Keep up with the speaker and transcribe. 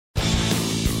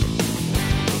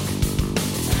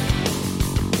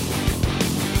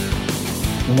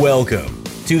Welcome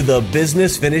to the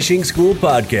Business Finishing School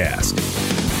Podcast.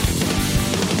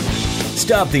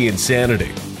 Stop the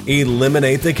insanity,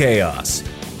 eliminate the chaos,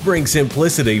 bring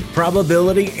simplicity,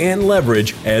 probability, and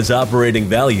leverage as operating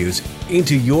values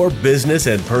into your business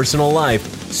and personal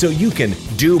life so you can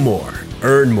do more,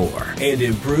 earn more, and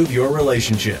improve your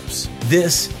relationships.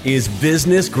 This is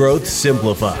Business Growth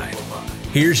Simplified.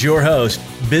 Here's your host,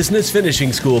 Business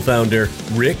Finishing School founder,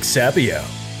 Rick Sapio.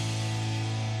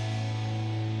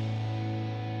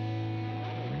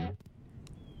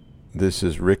 This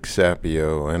is Rick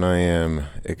Sapio, and I am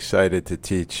excited to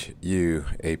teach you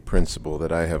a principle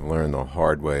that I have learned the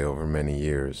hard way over many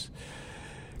years.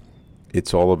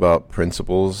 It's all about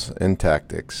principles and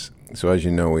tactics. So as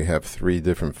you know, we have 3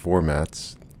 different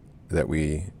formats that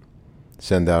we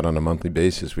send out on a monthly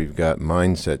basis. We've got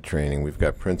mindset training, we've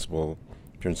got principles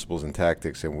and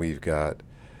tactics, and we've got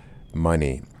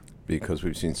money. Because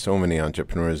we've seen so many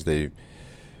entrepreneurs, they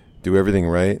do everything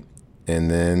right,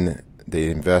 and then they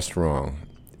invest wrong,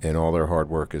 and all their hard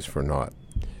work is for naught.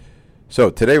 So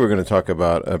today we're going to talk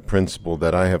about a principle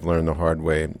that I have learned the hard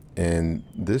way, and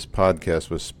this podcast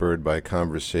was spurred by a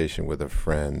conversation with a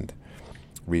friend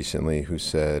recently who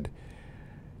said,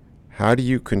 how do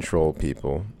you control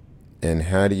people, and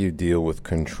how do you deal with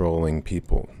controlling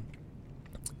people?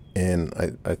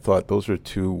 And I thought those are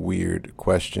 2 weird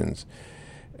questions.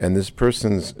 And this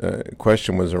person's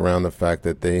question was around the fact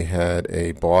that they had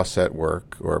a boss at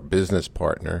work or a business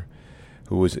partner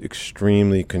who was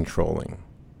extremely controlling.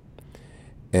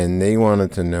 And they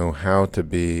wanted to know how to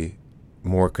be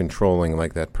more controlling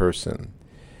like that person.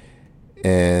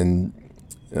 And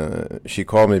she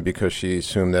called me because she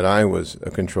assumed that I was a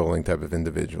controlling type of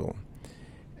individual.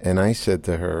 And I said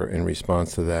to her in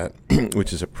response to that,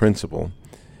 which is a principle,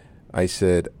 I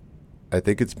said, I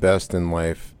think it's best in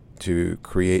life to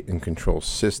create and control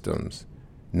systems,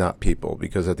 not people,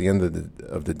 because at the end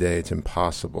of the day, it's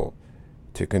impossible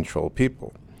to control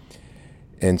people.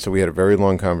 And so we had a very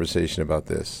long conversation about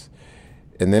this.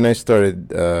 And then I started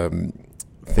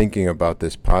thinking about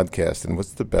this podcast and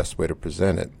what's the best way to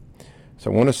present it.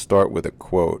 So I want to start with a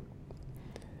quote.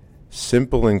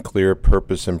 Simple and clear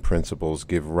purpose and principles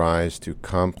give rise to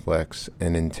complex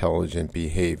and intelligent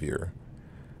behavior,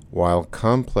 while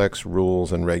complex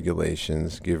rules and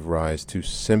regulations give rise to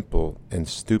simple and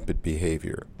stupid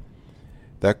behavior.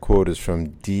 That quote is from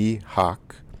Dee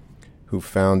Hock, who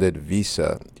founded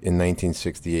Visa in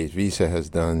 1968. Visa has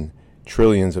done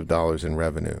trillions of dollars in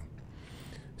revenue.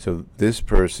 So this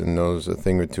person knows a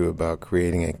thing or two about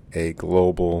creating a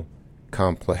global,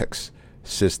 complex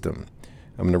system.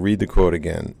 I'm going to read the quote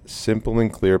again. Simple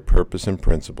and clear purpose and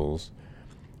principles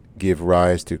give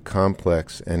rise to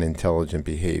complex and intelligent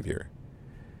behavior.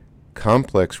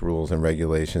 Complex rules and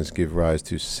regulations give rise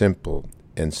to simple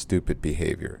and stupid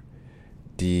behavior.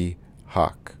 Dee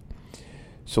Hock.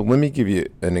 So let me give you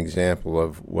an example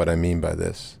of what I mean by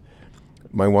this.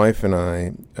 My wife and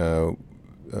I,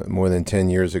 more than 10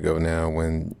 years ago now,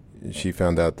 when she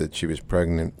found out that she was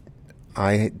pregnant,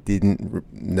 I didn't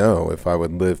know if I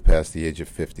would live past the age of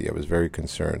 50. I was very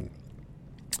concerned,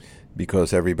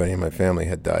 because everybody in my family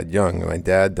had died young. My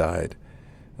dad died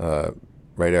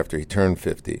right after he turned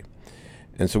 50.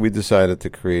 And so we decided to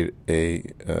create a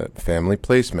family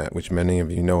placemat, which many of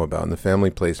you know about. And the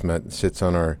family placemat sits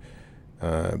on our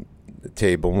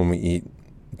table when we eat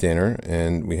dinner,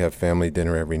 and we have family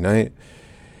dinner every night.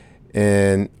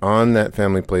 And on that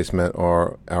family placemat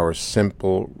are our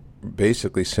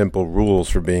basically simple rules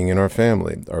for being in our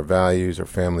family. Our values, our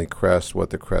family crest, what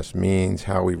the crest means,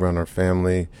 how we run our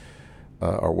family.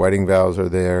 Our wedding vows are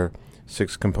there,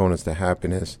 6 components to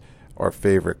happiness, our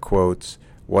favorite quotes,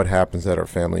 what happens at our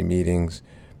family meetings.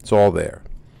 It's all there.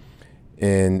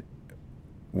 And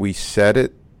we set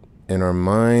it, and our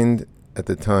mind at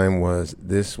the time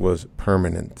this was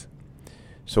permanent.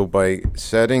 So by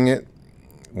setting it,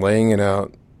 laying it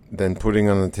out, then putting it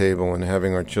on the table and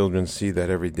having our children see that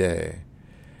every day,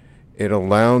 it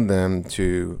allowed them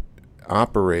to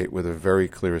operate with a very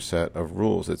clear set of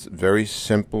rules. It's very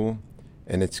simple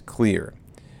and it's clear.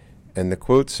 And the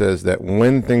quote says that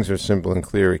when things are simple and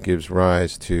clear, it gives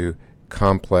rise to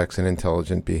complex and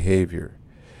intelligent behavior.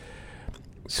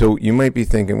 So you might be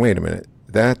thinking, wait a minute,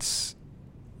 it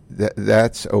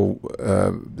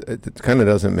kind of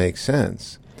doesn't make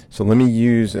sense. So let me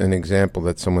use an example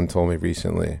that someone told me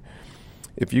recently.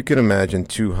 If you can imagine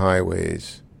 2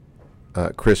 highways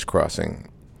crisscrossing,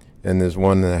 and there's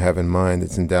one that I have in mind,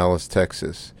 it's in Dallas,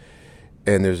 Texas,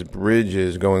 and there's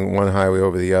bridges going one highway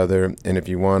over the other, and if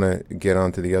you want to get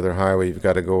onto the other highway, you've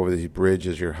got to go over these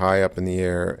bridges. You're high up in the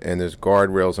air, and there's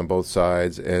guardrails on both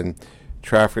sides, and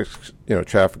traffic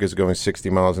is going 60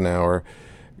 miles an hour,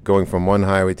 going from one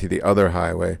highway to the other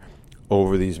highway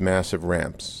over these massive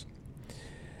ramps.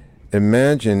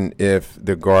 Imagine if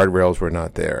the guardrails were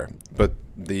not there, but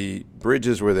the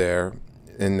bridges were there,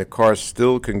 and the cars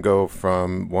still can go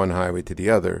from one highway to the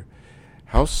other.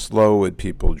 How slow would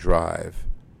people drive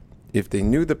if they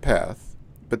knew the path,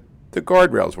 but the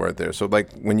guardrails weren't there? So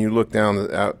like when you look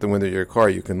down out the window of your car,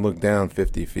 you can look down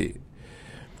 50 feet.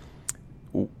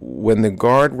 When the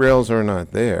guardrails are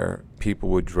not there, people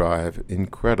would drive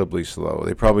incredibly slow.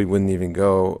 They probably wouldn't even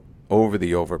go over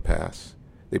the overpass.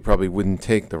 They probably wouldn't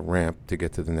take the ramp to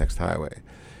get to the next highway.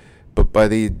 But by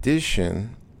the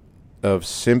addition of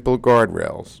simple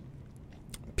guardrails,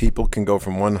 people can go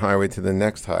from one highway to the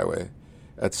next highway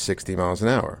at 60 miles an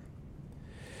hour.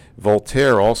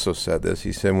 Voltaire also said this.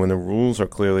 He said, when the rules are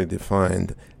clearly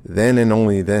defined, then and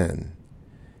only then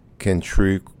can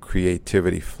true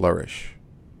creativity flourish.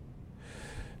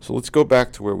 So let's go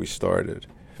back to where we started.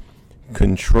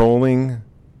 Controlling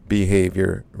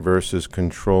behavior versus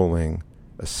controlling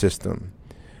a system.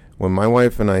 When my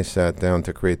wife and I sat down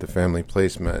to create the family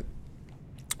placemat,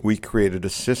 we created a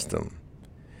system.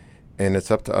 And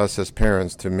it's up to us as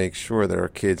parents to make sure that our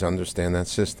kids understand that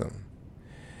system.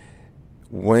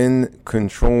 When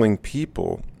controlling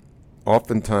people,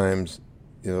 oftentimes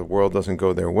the world doesn't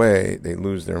go their way. They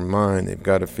lose their mind. They've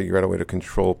got to figure out a way to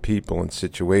control people and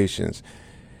situations.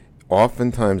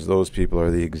 Oftentimes those people are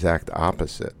the exact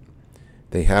opposite.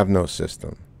 They have no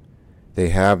system. They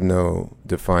have no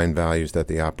defined values that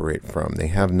they operate from. They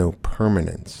have no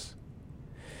permanence.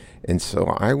 And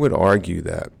so I would argue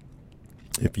that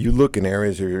if you look in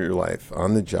areas of your life,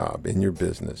 on the job, in your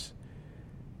business,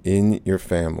 in your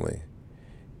family,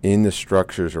 in the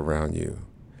structures around you,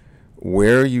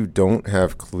 where you don't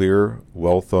have clear,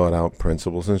 well-thought-out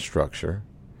principles and structure,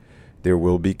 there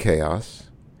will be chaos,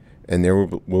 and there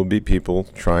will be people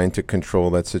trying to control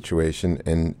that situation,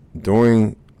 and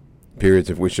during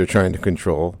periods of which they're trying to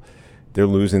control, they're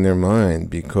losing their mind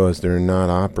because they're not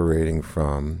operating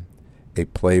from a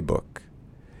playbook,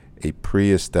 a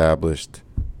pre-established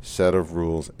set of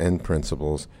rules and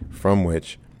principles from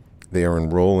which they are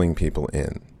enrolling people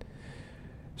in.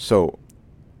 So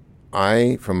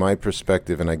from my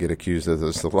perspective, and I get accused of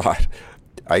this a lot,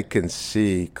 I can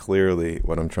see clearly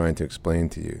what I'm trying to explain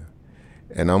to you.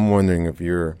 And I'm wondering if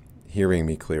you're hearing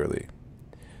me clearly.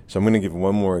 So I'm going to give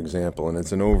one more example, and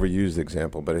it's an overused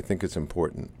example, but I think it's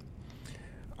important.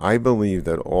 I believe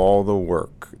that all the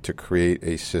work to create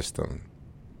a system,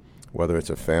 whether it's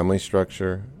a family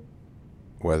structure,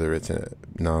 whether it's a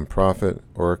nonprofit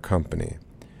or a company,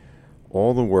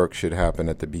 all the work should happen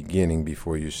at the beginning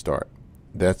before you start.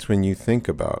 That's when you think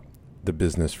about the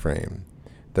business frame.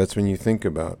 That's when you think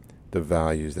about the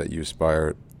values that you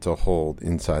aspire to hold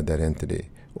inside that entity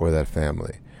or that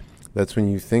family. That's when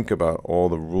you think about all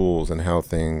the rules and how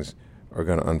things are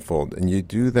going to unfold. And you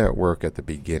do that work at the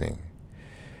beginning.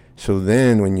 So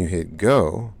then when you hit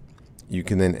go, you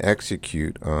can then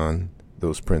execute on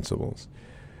those principles.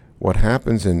 What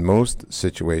happens in most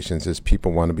situations is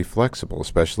people want to be flexible,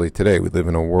 especially today. We live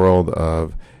in a world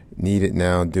of need it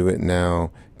now, do it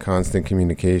now, constant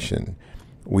communication.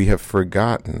 We have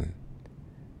forgotten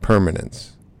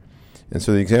permanence. And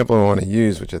so the example I want to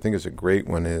use, which I think is a great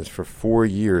one, is for 4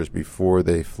 years before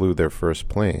they flew their first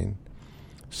plane,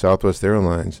 Southwest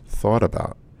Airlines thought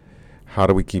about how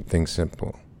do we keep things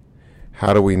simple?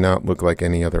 How do we not look like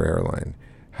any other airline?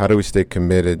 How do we stay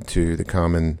committed to the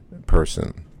common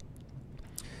person?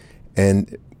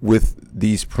 And with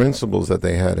these principles that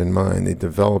they had in mind, they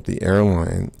developed the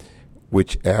airline,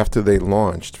 which after they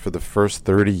launched for the first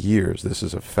 30 years, this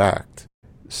is a fact,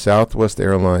 Southwest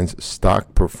Airlines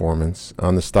stock performance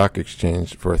on the stock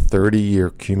exchange for a 30-year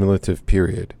cumulative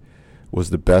period was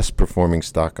the best performing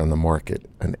stock on the market,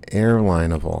 an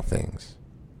airline of all things.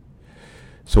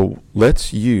 So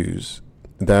let's use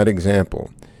that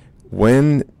example.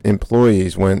 When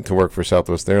employees went to work for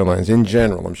Southwest Airlines, in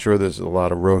general, I'm sure there's a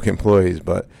lot of rogue employees,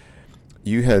 but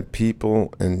you had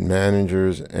people and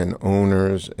managers and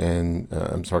owners, and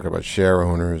I'm talking about share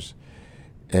owners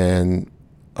and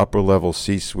upper-level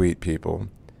C-suite people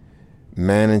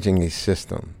managing a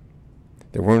system.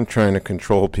 They weren't trying to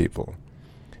control people.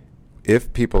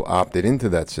 If people opted into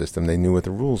that system, they knew what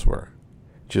the rules were.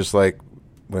 Just like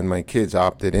when my kids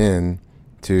opted in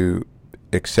to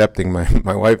accepting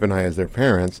my wife and I as their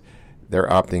parents, they're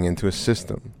opting into a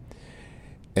system.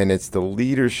 And it's the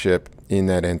leadership in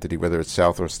that entity, whether it's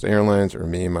Southwest Airlines or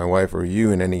me and my wife or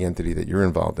you in any entity that you're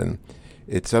involved in,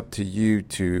 it's up to you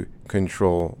to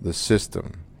control the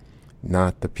system,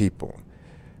 not the people.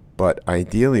 But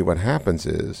ideally what happens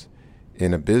is,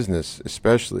 in a business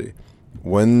especially,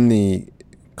 when the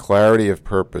clarity of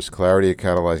purpose, clarity of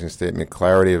catalyzing statement,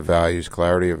 clarity of values,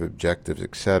 clarity of objectives,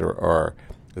 etc., are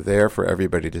there for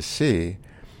everybody to see,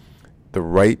 the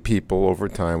right people over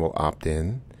time will opt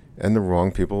in and the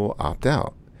wrong people will opt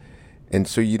out. And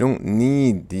so you don't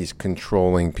need these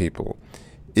controlling people.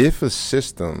 If a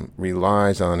system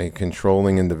relies on a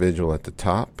controlling individual at the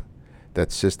top,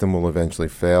 that system will eventually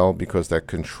fail because that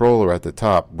controller at the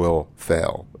top will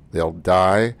fail. They'll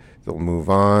die, they'll move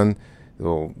on,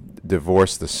 they'll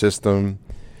divorce the system.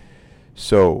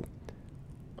 So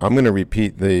I'm going to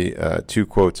repeat the two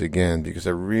quotes again because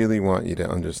I really want you to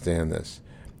understand this.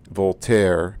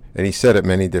 Voltaire, and he said it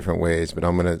many different ways, but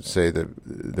I'm going to say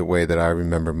the way that I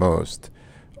remember most.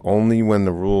 Only when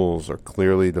the rules are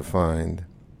clearly defined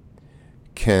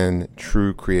can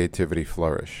true creativity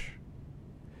flourish.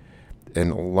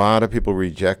 And a lot of people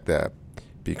reject that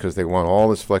because they want all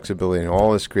this flexibility and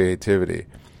all this creativity.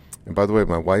 And by the way,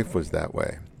 my wife was that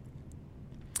way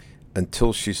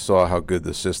until she saw how good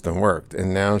the system worked.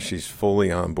 And now she's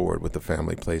fully on board with the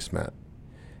family placemat.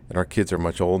 And our kids are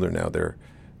much older now. They're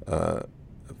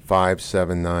 5,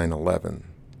 7, 9, 11.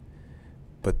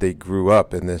 But they grew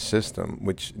up in this system,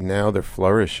 which now they're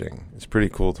flourishing. It's pretty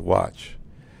cool to watch.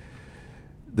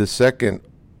 The second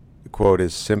quote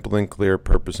is, simple and clear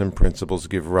purpose and principles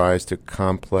give rise to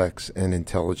complex and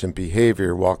intelligent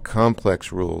behavior, while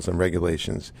complex rules and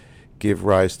regulations give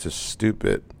rise to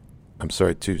simple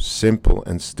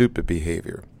and stupid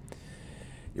behavior.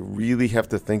 You really have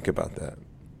to think about that.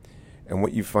 And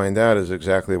what you find out is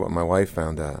exactly what my wife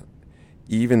found out.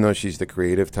 Even though she's the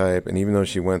creative type, and even though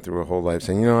she went through her whole life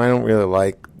saying, I don't really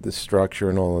like the structure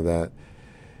and all of that,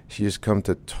 she has come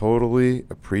to totally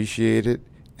appreciate it.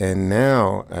 And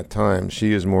now, at times,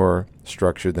 she is more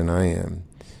structured than I am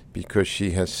because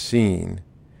she has seen,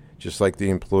 just like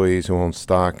the employees who own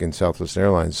stock in Southwest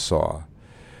Airlines saw,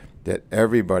 that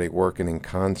everybody working in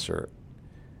concert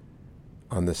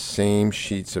on the same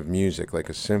sheets of music, like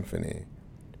a symphony,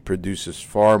 produces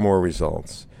far more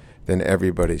results than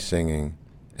everybody singing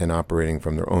and operating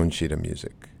from their own sheet of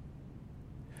music.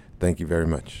 Thank you very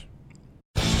much.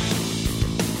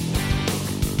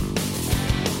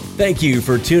 Thank you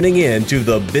for tuning in to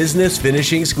the Business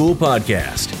Finishing School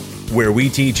podcast, where we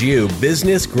teach you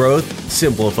business growth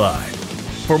simplified.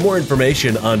 For more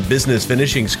information on Business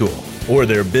Finishing School or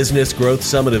their Business Growth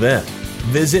Summit event,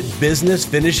 visit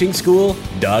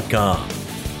businessfinishingschool.com.